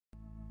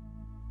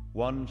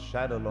One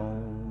sat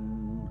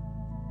alone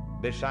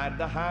beside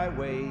the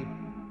highway,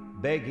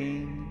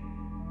 begging.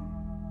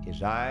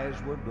 His eyes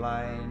were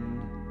blind,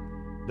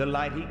 the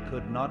light he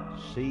could not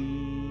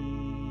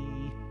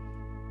see.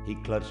 He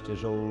clutched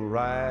his old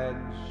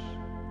rags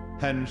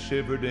and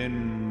shivered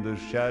in the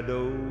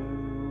shadows.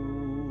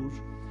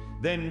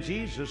 Then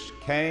Jesus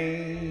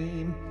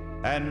came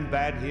and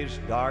bade his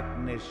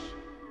darkness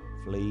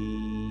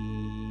flee.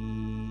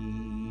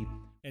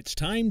 It's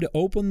time to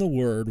open the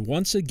Word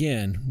once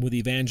again with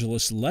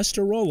Evangelist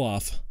Lester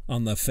Roloff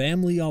on the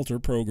Family Altar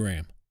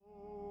program.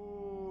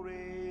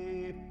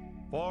 Glory,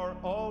 for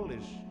all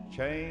is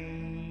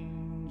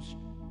changed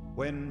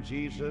when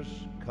Jesus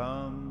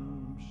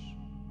comes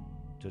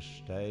to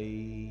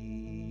stay.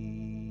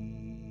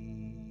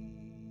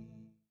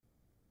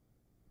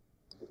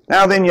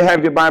 Now then, you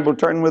have your Bible.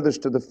 Turn with us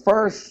to the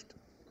first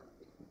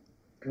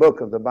book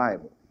of the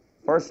Bible.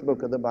 First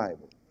book of the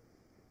Bible.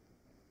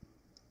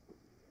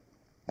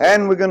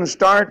 And we're going to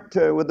start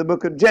with the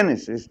book of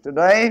Genesis.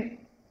 Today,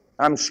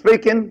 I'm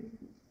speaking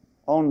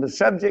on the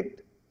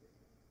subject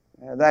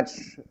that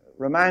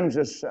reminds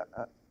us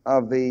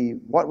of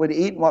what we're to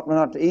eat and what we're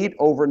not to eat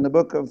over in the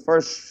book of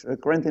 1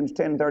 Corinthians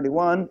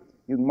 10:31.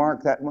 You can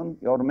mark that one.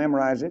 You ought to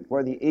memorize it.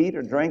 Whether you eat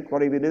or drink,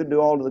 whatever you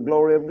do all to the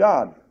glory of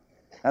God.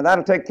 Now,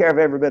 that'll take care of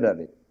every bit of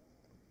it.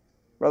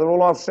 Brother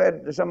Roloff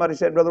said, somebody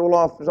said, Brother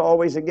Roloff is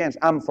always against.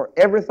 I'm for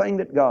everything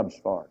that God's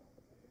for.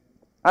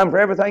 I'm for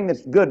everything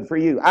that's good for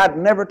you. I'd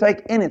never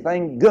take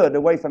anything good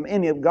away from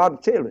any of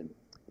God's children.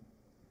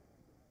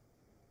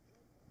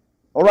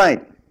 All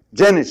right,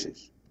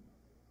 Genesis.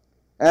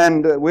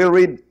 And we'll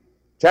read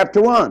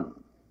chapter 1.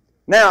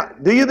 Now,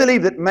 do you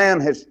believe that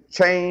man has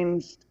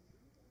changed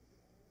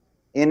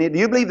in it? Do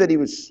you believe that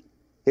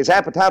his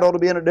appetite ought to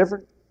be any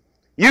different?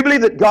 You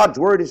believe that God's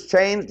Word has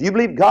changed? Do you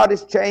believe God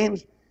has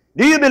changed?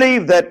 Do you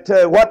believe that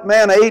what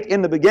man ate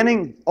in the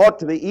beginning ought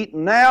to be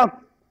eaten now?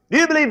 Do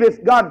you believe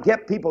if God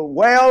kept people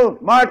well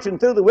marching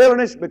through the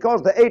wilderness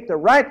because they ate the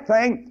right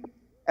thing?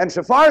 And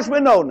so far as we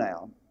know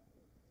now,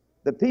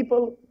 the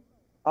people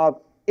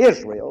of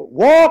Israel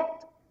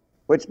walked,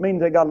 which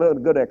means they got a little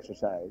good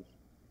exercise.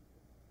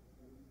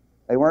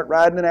 They weren't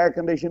riding in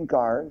air-conditioned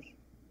cars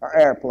or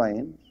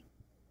airplanes.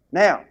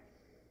 Now,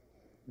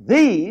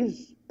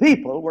 these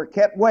people were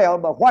kept well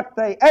by what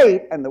they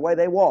ate and the way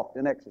they walked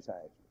and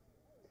exercised.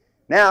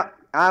 Now,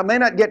 I may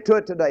not get to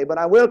it today, but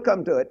I will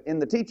come to it in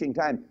the teaching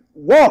time.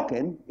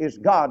 Walking is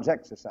God's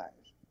exercise.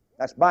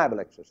 That's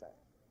Bible exercise.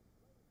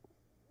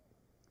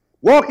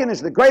 Walking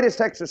is the greatest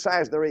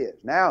exercise there is.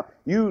 Now,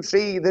 you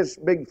see this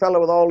big fellow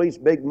with all these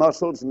big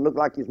muscles and look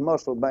like he's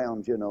muscle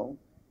bound, you know,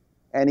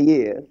 and he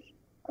is.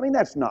 I mean,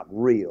 that's not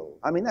real.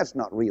 I mean, that's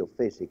not real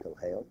physical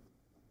health.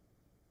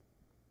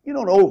 You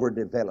don't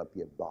overdevelop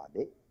your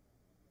body.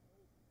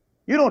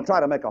 You don't try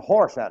to make a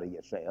horse out of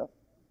yourself.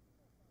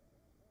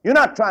 You're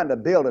not trying to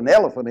build an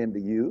elephant into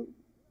you.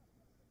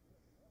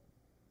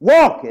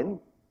 Walking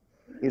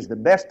is the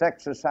best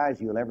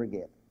exercise you'll ever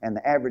get. And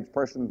the average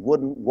person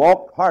wouldn't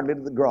walk hardly to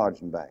the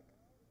garage and back.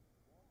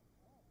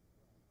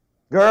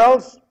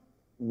 Girls,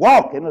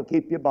 walking will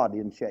keep your body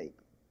in shape.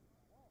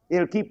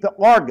 It'll keep the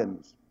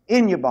organs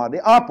in your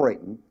body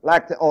operating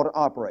like they ought to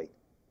operate.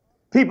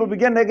 People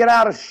begin to get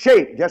out of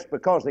shape just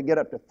because they get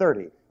up to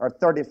 30 or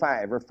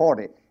 35 or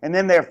 40. And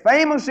then their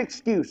famous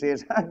excuse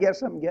is, I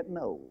guess I'm getting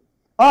old.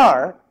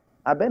 Or,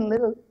 I've been a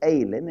little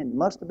ailing and it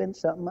must have been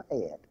something I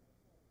ate.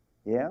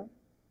 Yeah?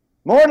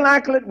 More than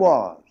likely it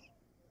was.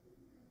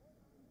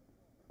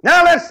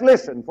 Now let's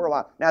listen for a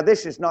while. Now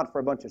this is not for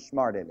a bunch of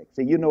smart alecks.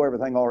 See, you know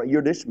everything all right.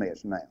 You're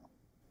dismissed now.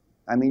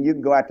 I mean, you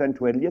can go out there and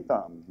twiddle your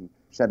thumbs and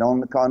sit on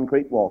the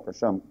concrete walk or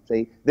something.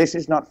 See, this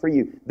is not for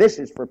you. This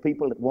is for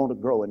people that want to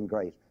grow in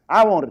grace.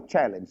 I want a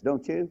challenge,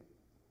 don't you?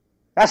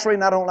 That's the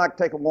reason I don't like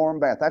to take a warm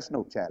bath. That's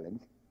no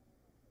challenge.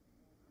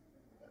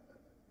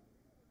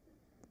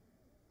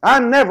 I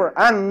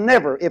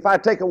never, if I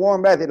take a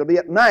warm bath, it'll be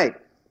at night.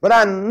 But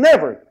I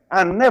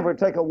never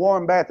take a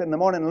warm bath in the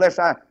morning unless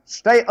I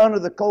stay under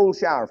the cold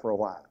shower for a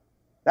while.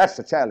 That's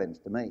the challenge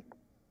to me.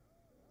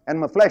 And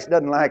my flesh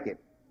doesn't like it.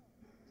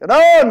 I said,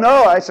 oh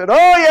no. I said,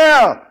 oh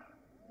yeah.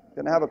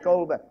 Gonna have a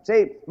cold bath.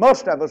 See,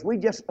 most of us,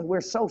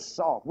 we're so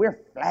soft. We're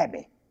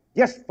flabby.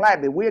 Just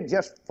flabby. We're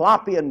just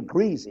floppy and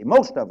greasy.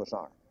 Most of us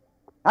are.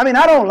 I mean,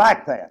 I don't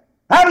like that.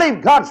 I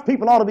believe God's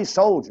people ought to be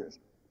soldiers.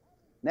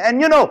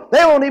 And you know,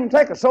 they won't even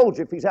take a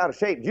soldier if he's out of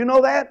shape. Do you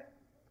know that?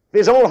 If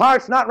his old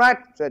heart's not right,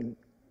 said,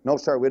 no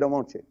sir, we don't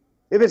want you.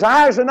 If his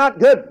eyes are not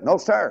good, no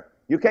sir,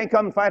 you can't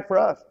come and fight for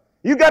us.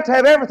 You got to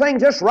have everything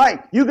just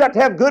right. You got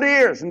to have good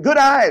ears and good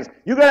eyes.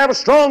 You got to have a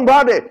strong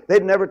body.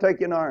 They'd never take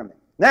you in the army.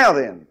 Now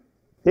then,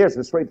 here's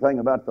the sweet thing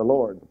about the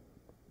Lord.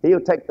 He'll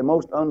take the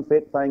most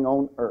unfit thing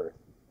on earth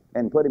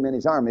and put him in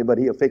his army, but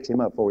he'll fix him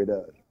up before he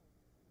does.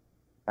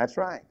 That's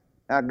right.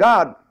 Now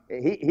God,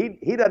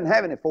 he doesn't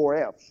have any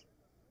 4Fs.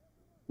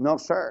 No,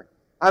 sir.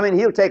 I mean,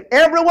 he'll take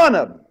every one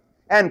of them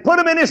and put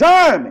them in his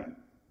army.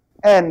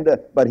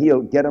 But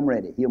he'll get them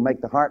ready. He'll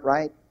make the heart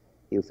right.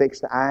 He'll fix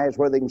the eyes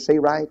where they can see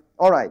right.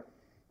 All right.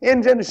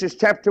 In Genesis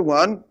chapter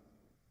 1,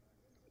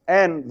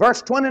 And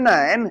verse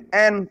 29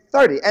 and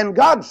 30. And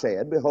God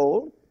said,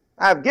 Behold,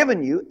 I've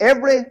given you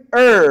every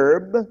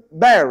herb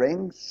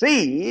bearing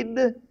seed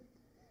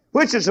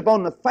which is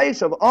upon the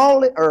face of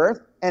all the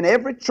earth, and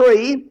every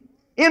tree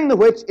in the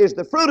which is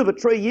the fruit of a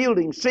tree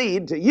yielding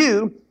seed, to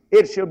you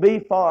it shall be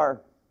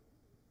for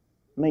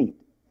meat.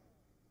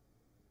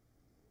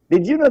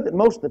 Did you know that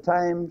most of the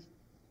times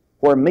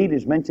where meat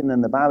is mentioned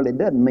in the Bible, it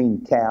doesn't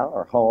mean cow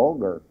or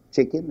hog or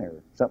chicken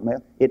or something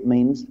else. It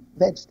means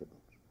vegetables.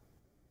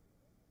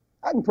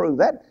 I can prove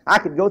that. I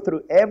could go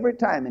through every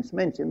time it's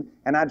mentioned,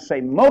 and I'd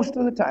say most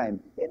of the time,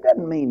 it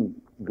doesn't mean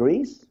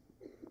grease.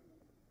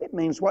 It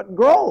means what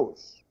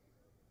grows.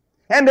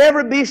 And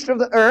every beast of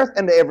the earth,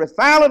 and every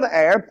fowl of the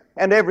air,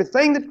 and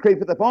everything that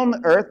creepeth upon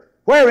the earth,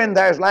 wherein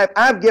there is life,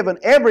 I've given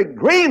every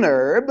green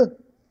herb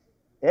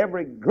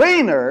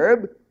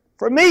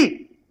for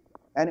meat.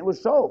 And it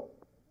was so.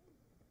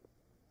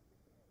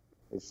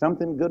 There's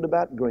something good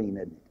about green,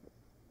 isn't it?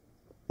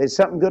 There's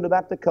something good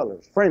about the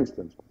colors. For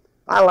instance,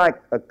 I like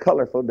a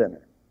colorful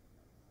dinner.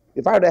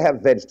 If I were to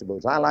have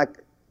vegetables, I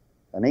like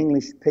an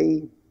English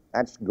pea,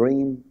 that's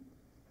green.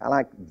 I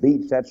like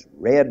beets, that's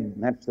red,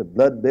 and that's the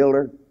blood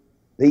builder.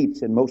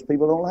 Beets, and most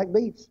people don't like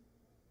beets.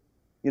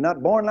 You're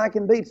not born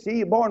liking beets. See,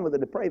 you're born with a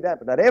depraved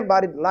appetite.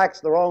 Everybody likes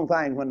the wrong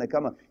thing when they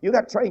come up. You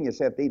got to train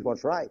yourself to eat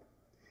what's right.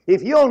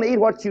 If you only eat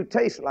what you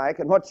taste like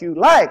and what you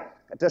like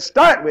to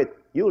start with,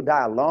 you'll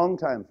die a long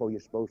time before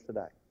you're supposed to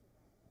die.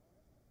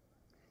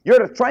 You're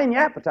to train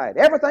your appetite.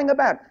 Everything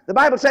about it. The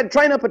Bible said,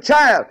 train up a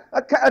child.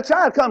 A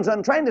child comes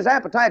untrained, his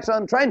appetite's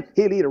untrained.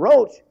 He'll eat a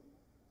roach,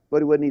 but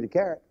he wouldn't eat a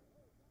carrot.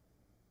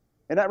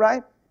 Isn't that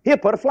right? He'll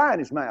put a fly in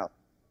his mouth.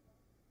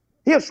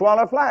 He'll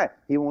swallow a fly.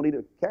 He won't eat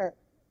a carrot.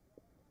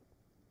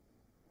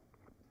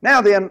 Now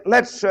then,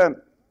 let's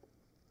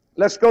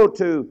go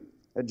to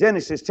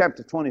Genesis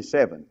chapter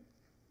 27.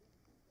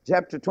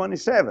 Chapter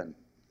 27.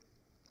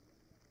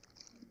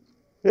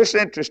 This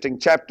interesting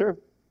chapter.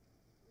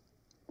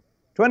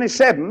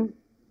 27,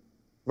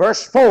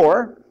 verse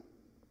 4.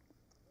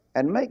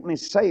 And make me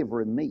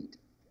savory meat,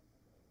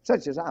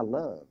 such as I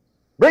love.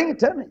 Bring it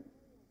to me,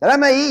 that I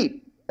may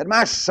eat, that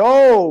my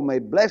soul may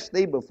bless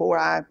thee before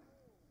I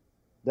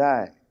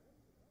die.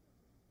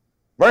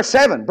 Verse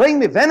 7, bring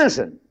me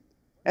venison,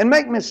 and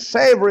make me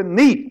savory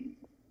meat,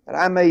 that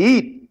I may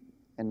eat,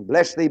 and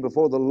bless thee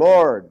before the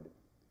Lord,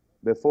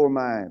 before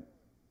my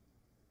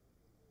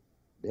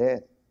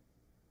death.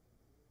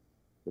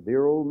 The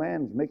dear old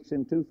man's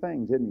mixing two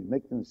things, isn't he?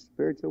 Mixing the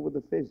spiritual with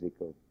the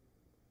physical.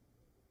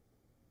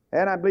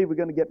 And I believe we're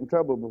going to get in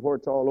trouble before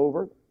it's all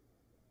over.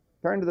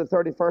 Turn to the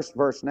 31st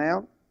verse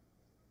now,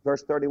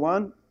 verse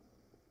 31.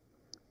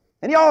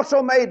 And he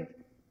also had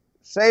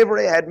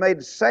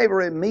made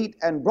savory meat,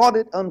 and brought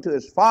it unto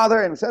his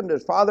father, and said unto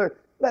his father,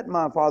 Let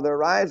my father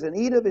arise and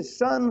eat of his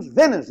son's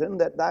venison,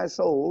 that thy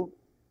soul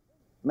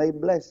may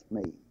bless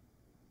me.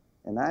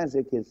 And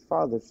Isaac his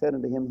father said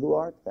unto him, Who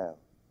art thou?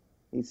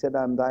 He said,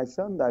 I'm thy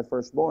son, thy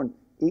firstborn,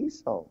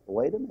 Esau.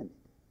 Wait a minute.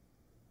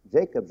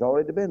 Jacob's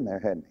already been there,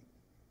 hadn't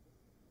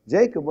he?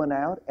 Jacob went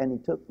out and he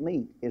took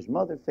meat. His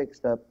mother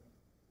fixed up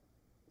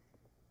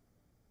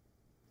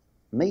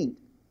meat,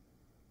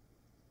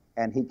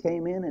 and he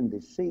came in and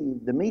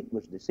deceived. The meat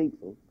was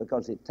deceitful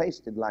because it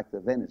tasted like the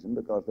venison,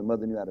 because the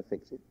mother knew how to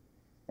fix it.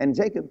 And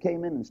Jacob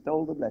came in and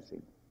stole the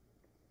blessing.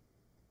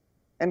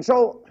 And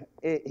so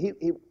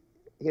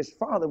his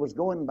father was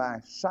going by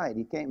sight.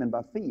 He came in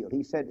by feel.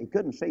 He said he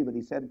couldn't see, but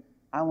he said,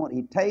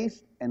 he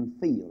taste and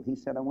feel. He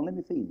said, let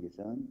me feed you,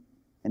 son.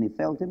 And he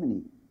felt him, and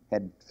he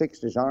had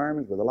fixed his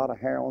arms with a lot of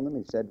hair on them.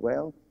 He said,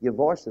 well, your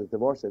voice is the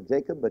voice of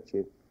Jacob, but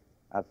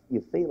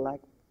you feel like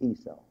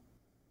Esau.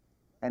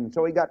 And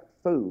so he got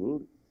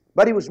fooled.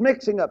 But he was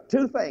mixing up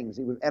two things.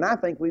 And I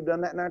think we've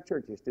done that in our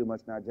churches too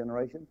much in our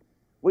generation.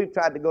 We've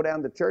tried to go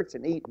down to church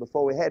and eat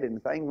before we had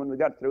anything. When we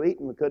got through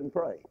eating, we couldn't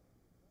pray.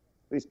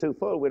 We was too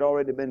full. We'd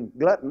already been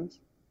gluttons.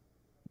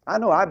 I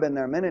know I've been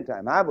there many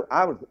times. I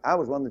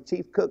was one of the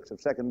chief cooks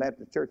of Second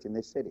Baptist Church in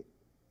this city.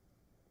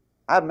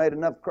 I've made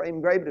enough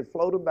cream gravy to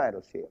float a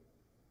battleship.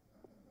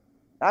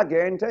 I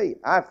guarantee you.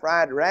 I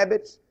fried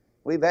rabbits.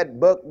 We've had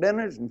buck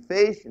dinners and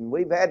fish, and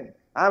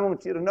I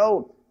want you to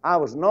know, I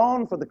was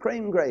known for the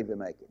cream gravy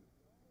making.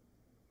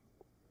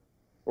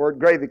 The word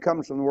gravy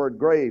comes from the word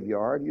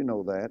graveyard. You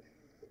know that.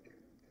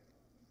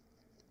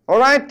 All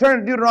right,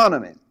 turn to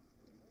Deuteronomy.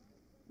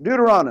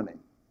 Deuteronomy.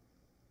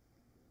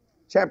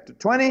 Chapter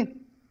 20.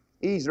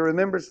 Easy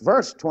remembers.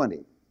 Verse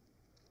 20.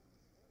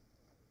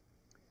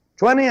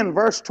 20 and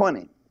verse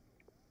 20.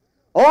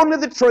 Only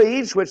the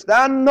trees which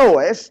thou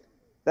knowest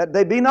that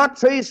they be not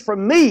trees for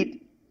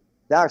meat,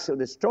 thou shalt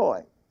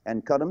destroy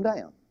and cut them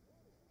down.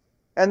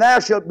 And thou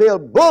shalt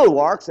build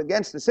bulwarks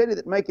against the city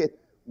that maketh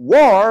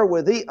war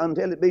with thee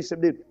until it be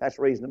subdued. That's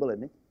reasonable,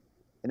 isn't it?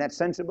 Isn't that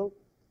sensible?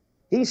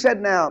 He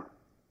said, now,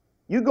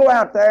 you go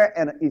out there,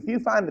 and if you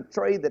find a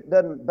tree that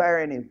doesn't bear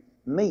any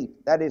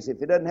meat, that is,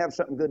 if it doesn't have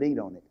something good to eat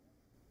on it,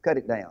 cut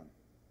it down.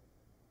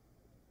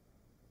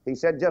 He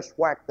said, just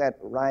whack that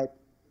right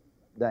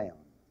down.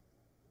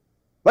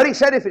 But he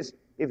said, if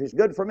it's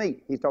good for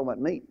meat, he's talking about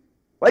meat.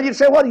 Well, you'd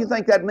say, what do you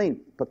think that means?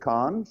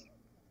 Pecans,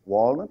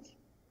 walnuts,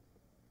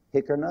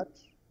 hickory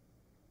nuts,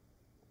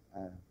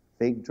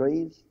 fig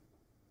trees,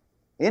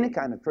 any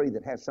kind of tree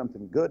that has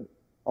something good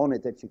on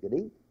it that you could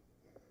eat.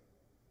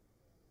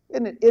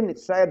 Isn't it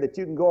sad that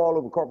you can go all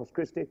over Corpus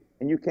Christi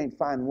and you can't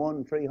find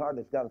one tree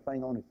hardly that's got a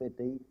thing on it fit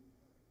to eat?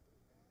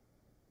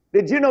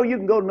 Did you know you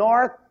can go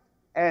north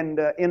and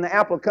in the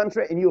apple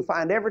country and you'll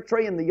find every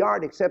tree in the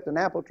yard except an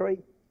apple tree?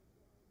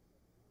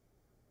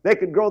 They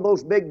could grow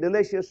those big,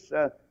 delicious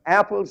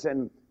apples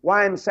and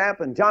wine sap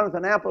and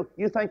Jonathan apple.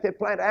 You think they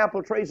plant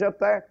apple trees up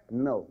there?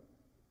 No.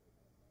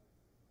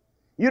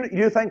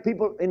 You think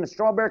people in the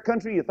strawberry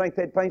country, you think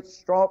they'd plant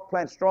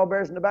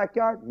strawberries in the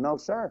backyard? No,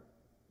 sir.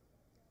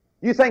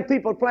 You think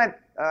people plant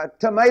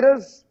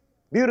tomatoes,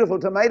 beautiful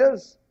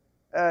tomatoes,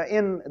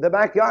 in the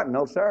backyard?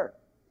 No, sir.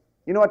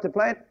 You know what they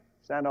plant?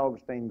 St.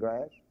 Augustine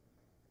grass.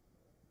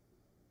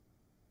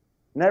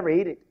 Never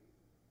eat it.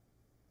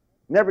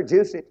 Never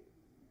juice it.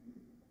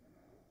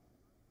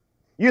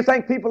 You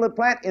think people that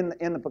plant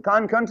in the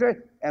pecan country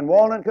and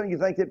walnut country, you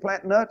think they'd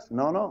plant nuts?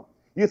 No, no.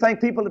 You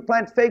think people that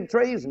plant fig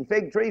trees, and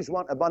fig trees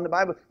abund in the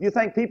Bible, you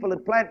think people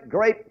that plant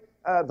grape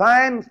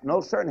vines?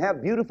 No, sir, and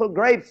have beautiful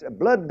grapes. A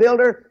blood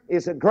builder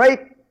is a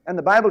grape, and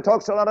the Bible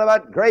talks a lot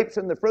about grapes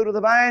and the fruit of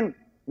the vine.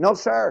 No,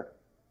 sir.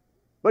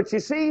 But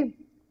you see,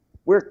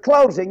 we're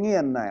closing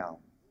in now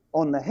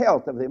on the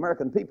health of the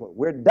American people.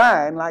 We're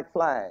dying like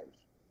flies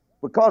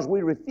because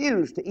we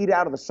refuse to eat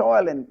out of the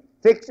soil and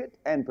fix it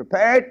and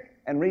prepare it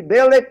and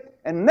rebuild it.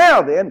 And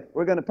now then,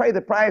 we're going to pay the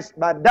price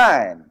by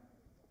dying.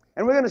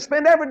 And we're going to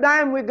spend every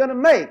dime we're going to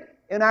make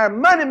in our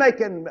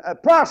money-making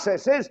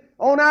processes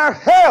on our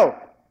health.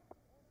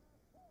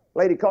 A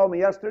lady called me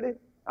yesterday.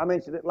 I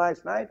mentioned it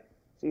last night.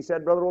 She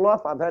said, Brother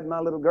Olaf, I've had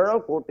my little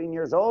girl, 14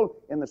 years old,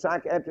 in the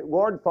psychiatric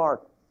ward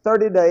for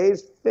 30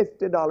 days,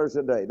 $50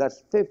 a day.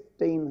 That's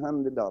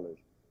 $1,500.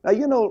 Now,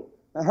 you know,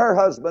 her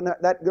husband,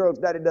 that girl's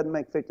daddy, doesn't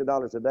make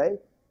 $50 a day.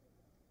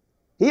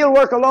 He'll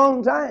work a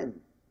long time.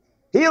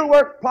 He'll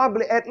work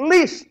probably at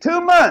least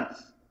 2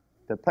 months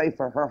to pay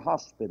for her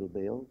hospital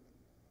bill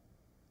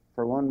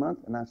for 1 month.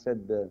 And I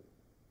said,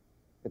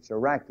 it's a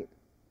racket.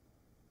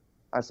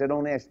 I said,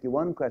 only ask you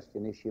one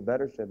question. Is she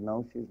better? Said,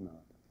 no, she's not.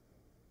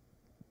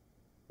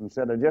 And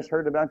said, I just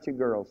heard about your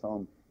girls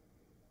home.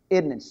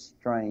 Isn't it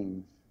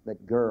strange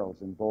that girls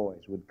and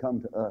boys would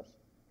come to us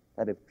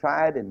that have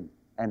tried and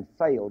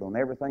failed on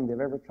everything they've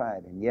ever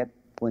tried, and yet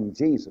when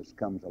Jesus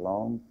comes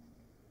along,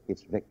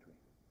 it's victory.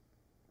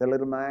 Their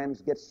little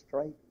minds get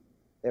straight,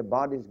 their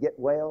bodies get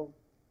well,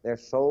 their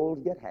souls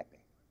get happy.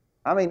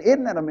 I mean,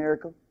 isn't that a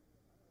miracle?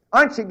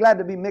 Aren't you glad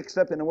to be mixed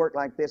up in a work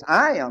like this?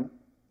 I am,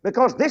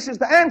 because this is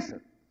the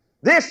answer.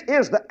 This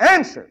is the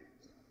answer.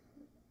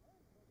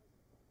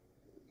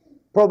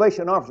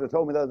 Probation officer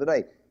told me the other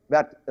day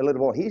about a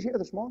little boy. He's here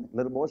this morning.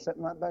 Little boy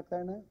sitting right back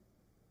there now.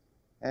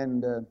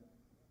 And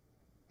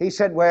he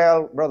said,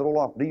 well, Brother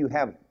Olaf, do you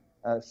have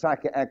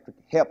psychiatric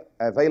help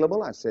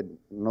available? I said,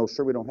 no,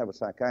 sir, we don't have a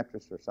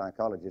psychiatrist or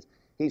psychologist.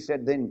 He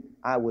said, then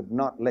I would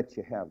not let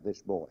you have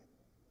this boy.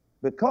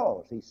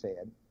 Because, he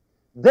said,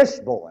 this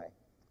boy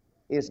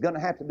is going to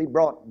have to be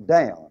brought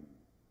down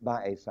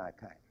by a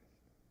psychiatrist.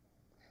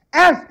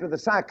 After the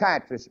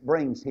psychiatrist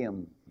brings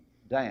him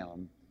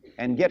down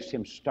and gets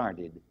him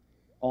started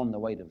on the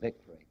way to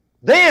victory,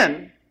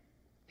 then,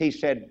 he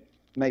said,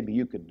 maybe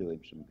you could do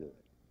him some good.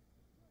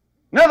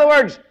 In other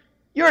words,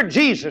 your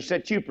Jesus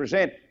that you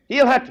present,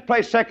 he'll have to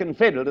play second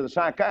fiddle to the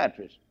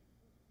psychiatrist.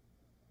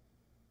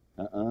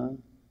 But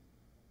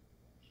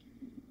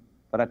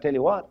I tell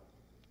you what,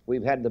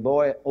 we've had the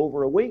boy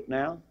over a week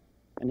now,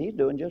 and he's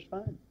doing just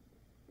fine.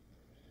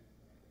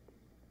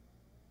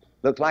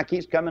 Looks like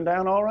he's coming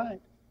down all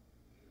right.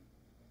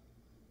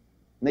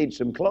 Needs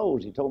some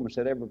clothes. He told me,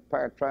 said every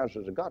pair of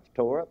trousers I got's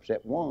tore up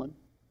except one.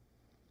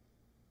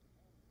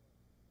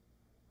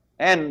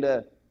 And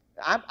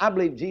I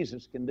believe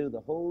Jesus can do the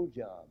whole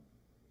job.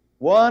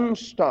 One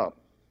stop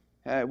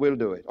will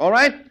do it. All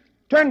right?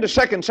 Turn to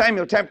 2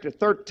 Samuel chapter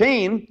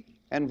 13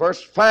 and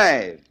verse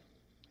 5.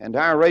 And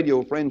our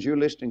radio friends, you're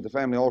listening to the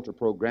Family Altar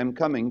program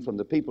coming from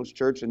the People's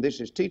Church, and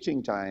this is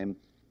teaching time.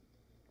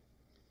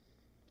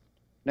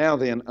 Now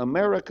then,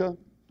 America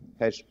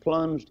has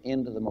plunged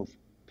into the most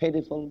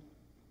pitiful,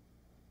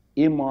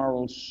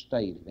 immoral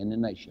state of any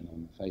nation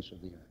on the face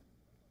of the earth.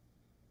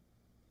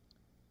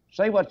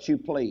 Say what you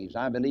please,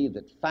 I believe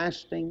that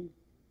fasting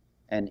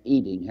and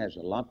eating has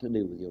a lot to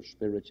do with your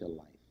spiritual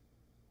life.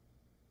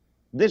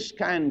 This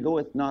kind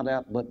goeth not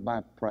out but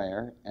by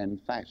prayer and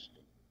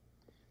fasting.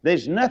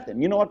 There's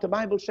nothing, you know what the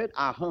Bible said?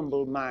 I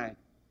humbled my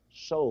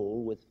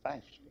soul with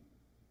fasting.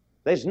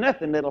 There's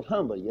nothing that'll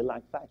humble you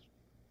like fasting.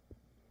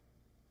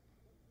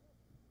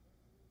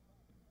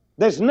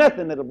 There's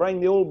nothing that'll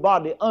bring the old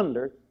body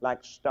under like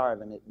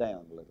starving it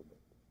down a little bit.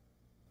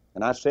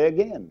 And I say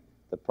again,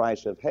 the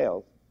price of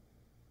health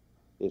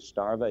is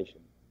starvation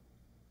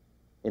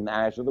in the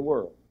eyes of the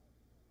world.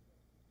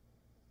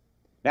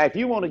 Now, if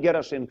you want to get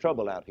us in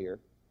trouble out here,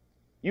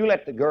 you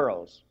let the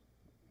girls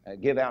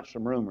give out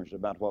some rumors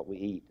about what we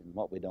eat and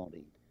what we don't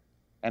eat.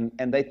 And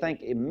they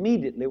think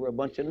immediately we're a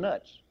bunch of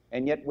nuts.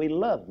 And yet we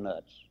love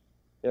nuts.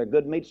 They're a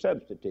good meat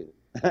substitute.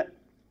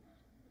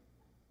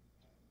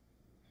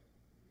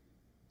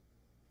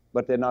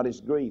 But they're not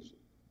as greasy.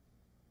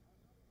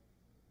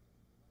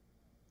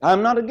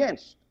 I'm not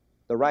against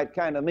the right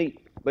kind of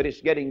meat, but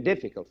it's getting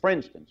difficult. For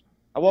instance,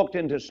 I walked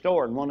into a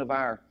store and one of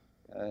our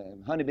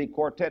honeybee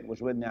quartet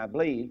was with me, I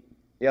believe,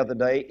 the other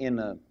day in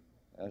a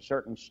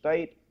certain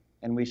state,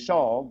 and we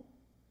saw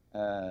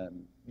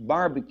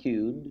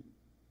barbecued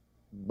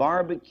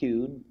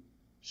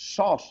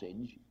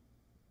sausage,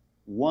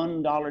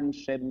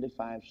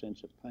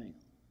 $1.75 a pound.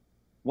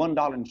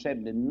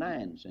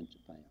 $1.79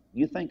 a pound.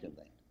 You think of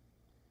that.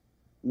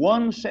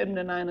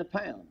 $1.79 a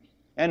pound.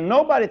 And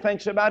nobody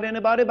thinks about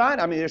anybody buying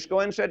it. I mean, they just go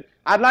in and said,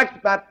 I'd like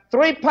about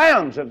 3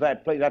 pounds of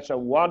that, please. That's a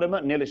wad of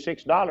money, nearly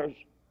 $6.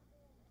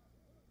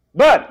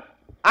 But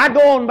I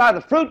go on by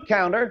the fruit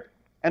counter,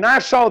 and I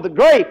saw the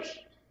grapes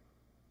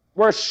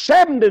were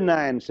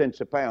 79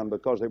 cents a pound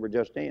because they were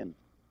just in.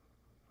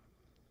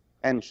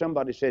 And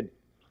somebody said,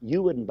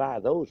 you wouldn't buy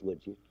those,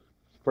 would you,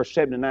 for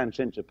 79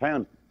 cents a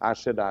pound? I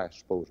said, I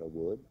suppose I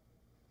would.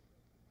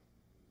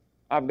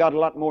 I've got a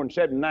lot more than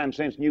 79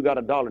 cents, and you got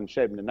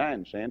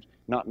 $1.79,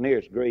 not near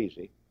as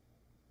greasy.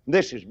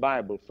 This is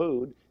Bible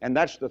food, and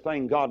that's the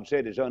thing God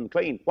said is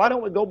unclean. Why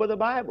don't we go by the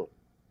Bible?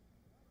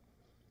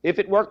 If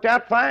it worked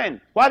out,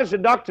 fine. Why does the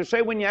doctor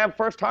say when you have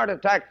first heart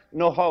attack,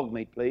 no hog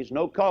meat, please,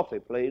 no coffee,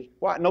 please?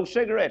 Why? No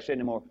cigarettes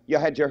anymore. You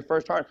had your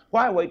first heart.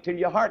 Why wait till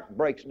your heart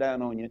breaks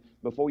down on you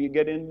before you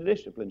get into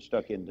discipline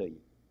stuck into you?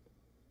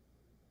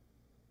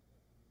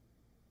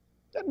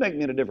 Doesn't make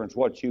any difference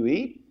what you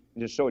eat,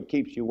 just so it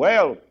keeps you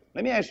well.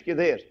 Let me ask you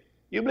this.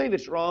 You believe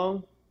it's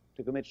wrong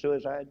to commit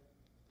suicide?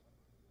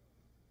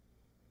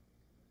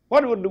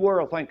 What would the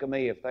world think of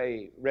me if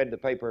they read the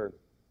paper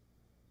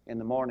in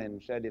the morning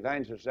and said,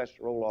 Evangelist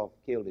Lester Roloff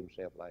killed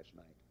himself last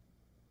night?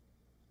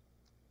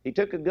 He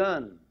took a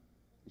gun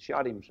and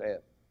shot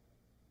himself.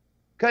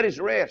 Cut his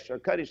wrist or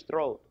cut his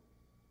throat.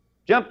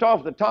 Jumped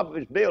off the top of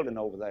his building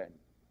over there and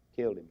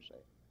killed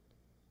himself.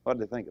 What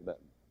did they think about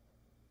me?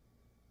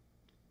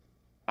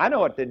 I know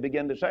what they'd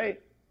begin to say.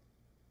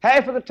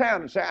 Half of the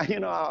town would say, you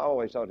know, I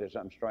always thought there's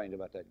something strange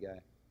about that guy.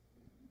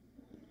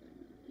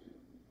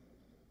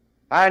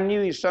 I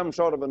knew he's some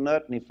sort of a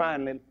nut, and he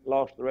finally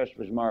lost the rest of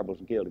his marbles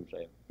and killed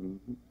himself.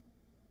 Mm-hmm.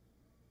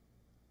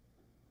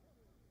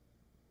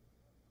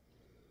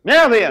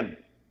 Now then,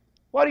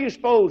 what do you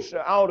suppose I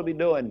ought to be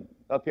doing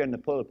up here in the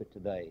pulpit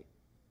today?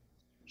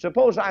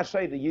 Suppose I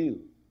say to you,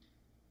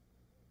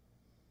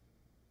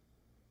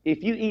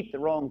 if you eat the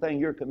wrong thing,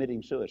 you're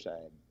committing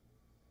suicide.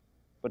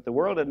 But the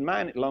world doesn't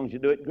mind it as long as you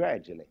do it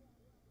gradually.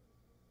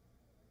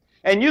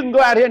 And you can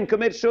go out here and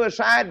commit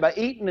suicide by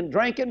eating and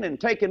drinking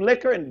and taking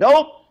liquor and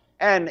dope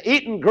and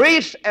eating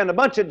grease and a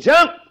bunch of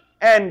junk,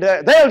 and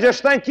they'll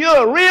just think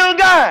you're a real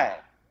guy.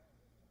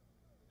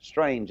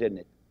 Strange, isn't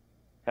it,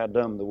 how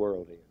dumb the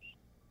world is?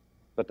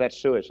 But that's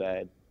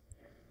suicide.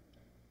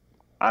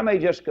 I may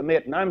just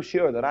commit, and I'm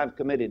sure that I've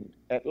committed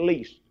at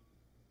least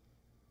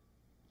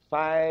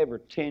 5 or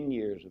 10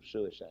 years of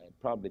suicide,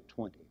 probably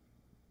 20.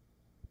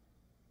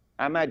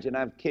 I imagine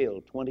I've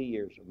killed 20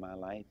 years of my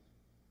life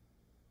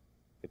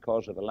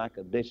because of a lack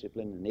of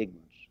discipline and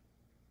ignorance.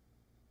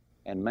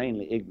 And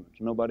mainly ignorance.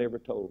 Nobody ever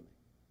told me.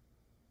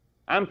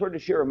 I'm pretty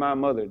sure my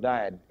mother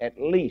died at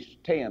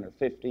least 10 or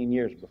 15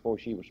 years before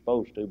she was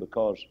supposed to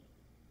because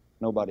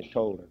nobody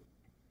told her.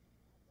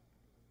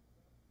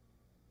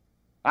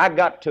 I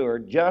got to her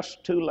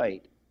just too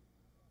late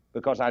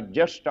because I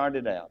just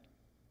started out.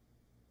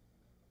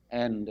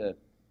 And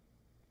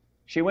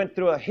she went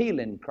through a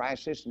healing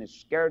crisis, and it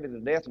scared her to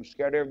death and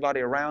scared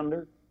everybody around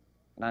her.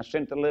 And I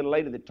sent the little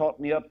lady that taught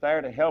me up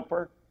there to help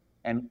her.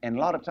 And a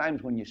lot of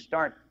times when you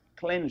start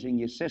cleansing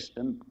your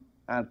system,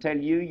 I'll tell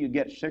you, you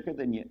get sicker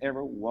than you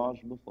ever was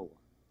before.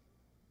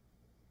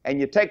 And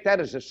you take that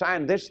as a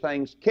sign, this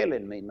thing's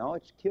killing me. No,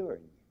 it's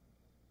curing you.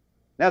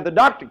 Now, the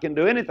doctor can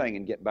do anything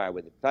and get by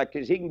with it. The fact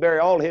is, he can bury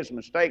all his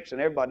mistakes,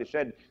 and everybody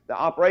said the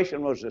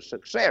operation was a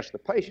success. The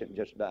patient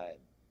just died.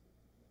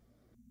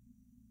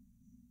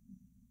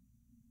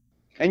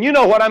 And you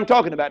know what I'm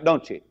talking about,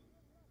 don't you?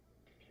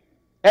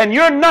 And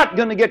you're not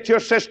going to get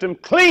your system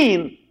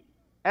clean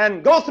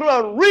and go through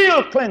a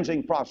real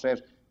cleansing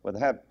process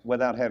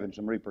without having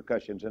some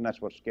repercussions, and that's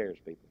what scares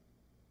people.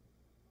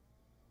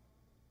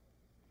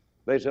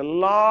 There's a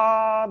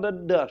lot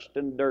of dust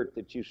and dirt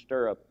that you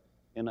stir up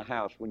in a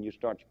house when you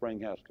start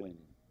spring house cleaning.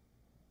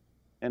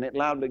 And it's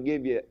allowed to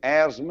give you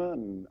asthma,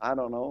 and I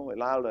don't know, it's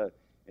allowed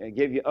to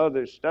give you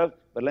other stuff,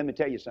 but let me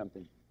tell you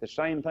something. The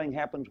same thing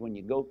happens when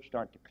you go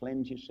start to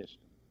cleanse your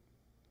system.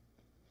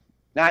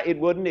 Now, it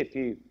wouldn't if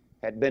you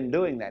had been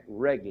doing that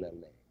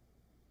regularly.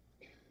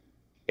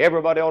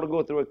 Everybody ought to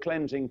go through a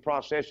cleansing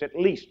process at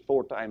least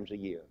 4 times a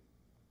year.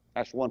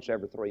 That's once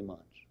every 3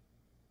 months.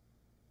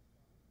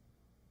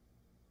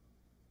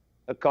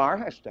 A car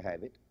has to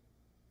have it.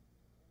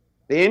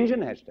 The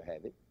engine has to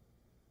have it.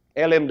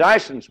 L.M.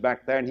 Dyson's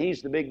back there, and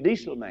he's the big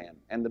diesel man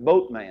and the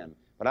boat man.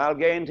 But I'll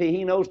guarantee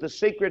he knows the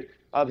secret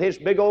of his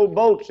big old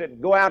boats that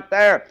go out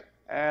there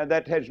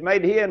that has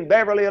made here in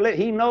Beverly a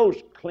he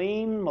knows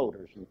clean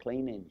motors and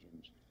clean engines.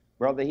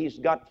 Brother, he's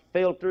got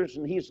filters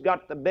and he's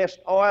got the best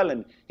oil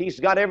and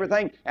he's got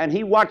everything. And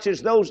he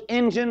watches those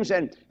engines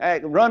and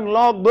run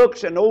log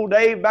books. And old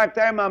Dave back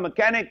there, my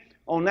mechanic,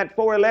 on that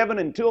 411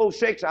 and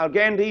 206, I'll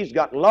guarantee he's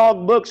got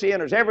log books. He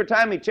enters every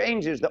time he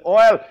changes the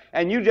oil.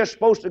 And you're just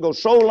supposed to go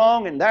so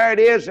long, and there it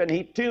is. And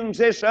he tunes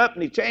this up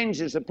and he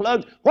changes the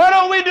plugs. Why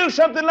don't we do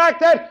something like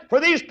that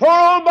for these poor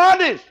old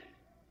bodies?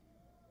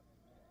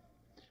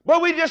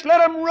 But we just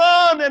let them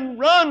run and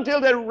run till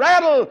they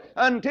rattle,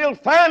 until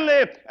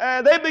finally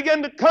they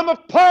begin to come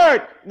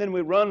apart. And then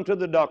we run to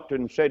the doctor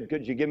and said,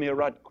 could you give me a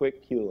right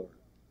quick cure?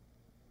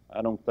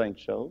 I don't think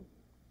so.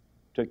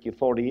 Took you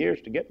 40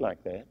 years to get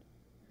like that.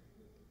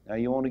 Now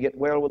you want to get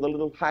well with a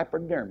little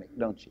hypodermic,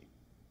 don't you?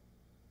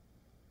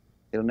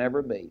 It'll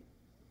never be.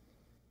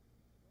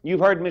 You've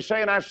heard me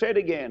say, and I say it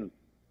again,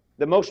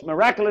 the most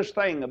miraculous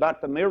thing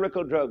about the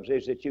miracle drugs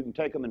is that you can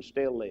take them and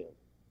still live.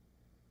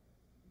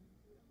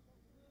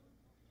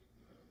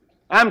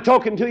 I'm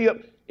talking to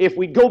you, if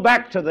we go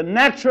back to the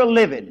natural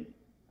living,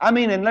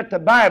 and let the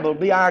Bible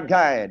be our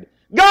guide.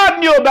 God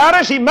knew about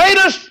us. He made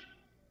us.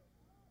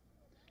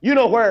 You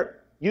know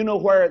where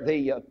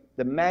the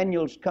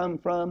manuals come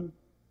from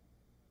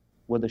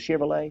with the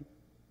Chevrolet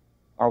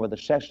or with the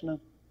Cessna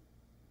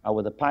or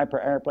with the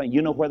Piper airplane?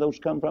 You know where those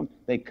come from?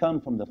 They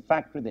come from the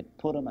factory that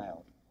put them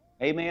out.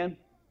 Amen?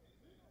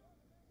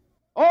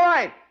 All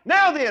right,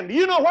 now then, do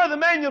you know where the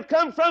manual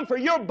comes from for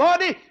your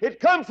body?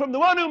 It comes from the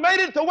one who made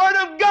it, the Word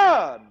of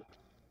God.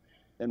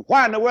 Then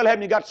why in the world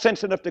haven't you got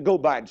sense enough to go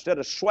by it instead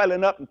of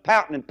swelling up and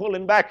pouting and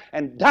pulling back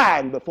and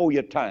dying before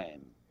your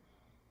time?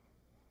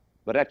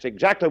 But that's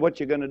exactly what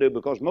you're going to do,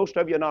 because most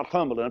of you are not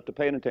humble enough to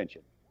pay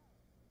attention.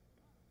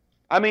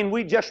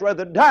 We'd just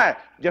rather die.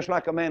 Just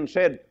like a man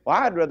said, well,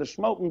 I'd rather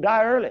smoke and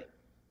die early.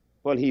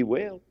 Well, he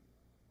will.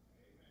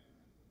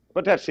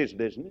 But that's his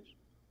business.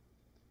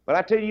 But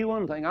I tell you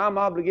one thing, I'm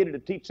obligated to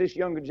teach this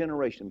younger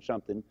generation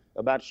something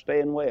about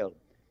staying well.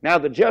 Now,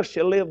 the just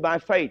shall live by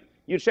faith.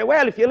 You say,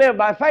 well, if you live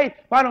by faith,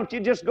 why don't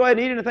you just go ahead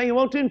and eat anything you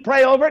want to and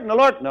pray over it? And the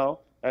Lord, no,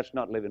 that's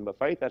not living by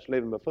faith, that's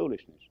living by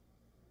foolishness.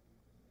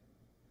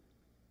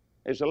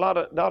 There's a lot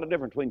of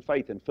difference between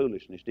faith and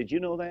foolishness. Did you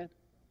know that?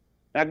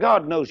 Now,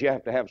 God knows you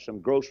have to have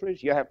some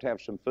groceries, you have to have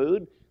some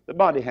food. The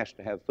body has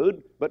to have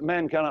food, but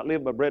man cannot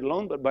live by bread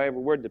alone, but by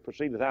every word that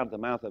proceedeth out of the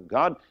mouth of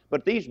God.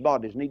 But these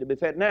bodies need to be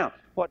fed. Now,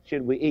 what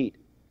should we eat?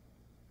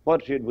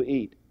 What should we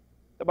eat?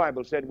 The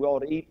Bible said we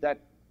ought to eat that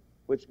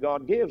which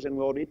God gives, and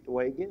we ought to eat the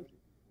way He gives it.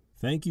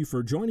 Thank you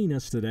for joining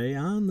us today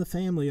on the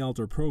Family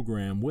Altar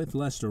program with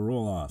Lester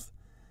Roloff.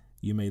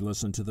 You may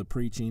listen to the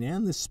preaching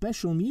and the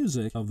special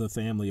music of the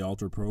Family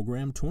Altar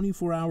program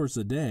 24 hours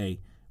a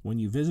day when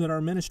you visit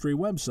our ministry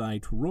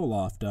website,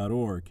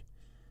 roloff.org.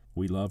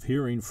 We love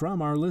hearing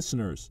from our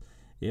listeners.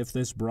 If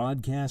this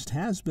broadcast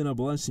has been a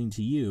blessing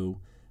to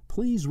you,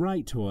 please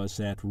write to us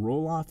at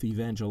Roloff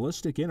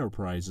Evangelistic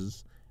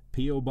Enterprises,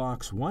 P.O.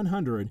 Box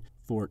 100,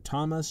 Fort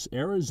Thomas,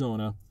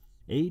 Arizona,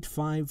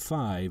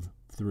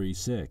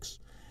 85536.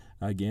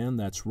 Again,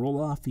 that's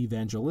Roloff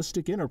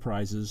Evangelistic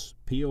Enterprises,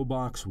 P.O.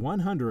 Box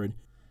 100,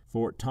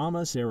 Fort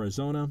Thomas,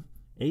 Arizona,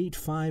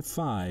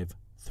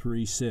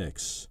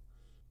 85536.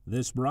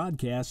 This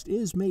broadcast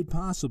is made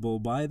possible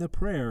by the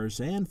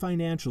prayers and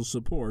financial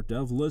support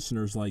of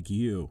listeners like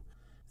you.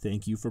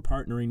 Thank you for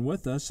partnering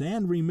with us,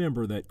 and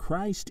remember that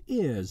Christ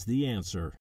is the answer.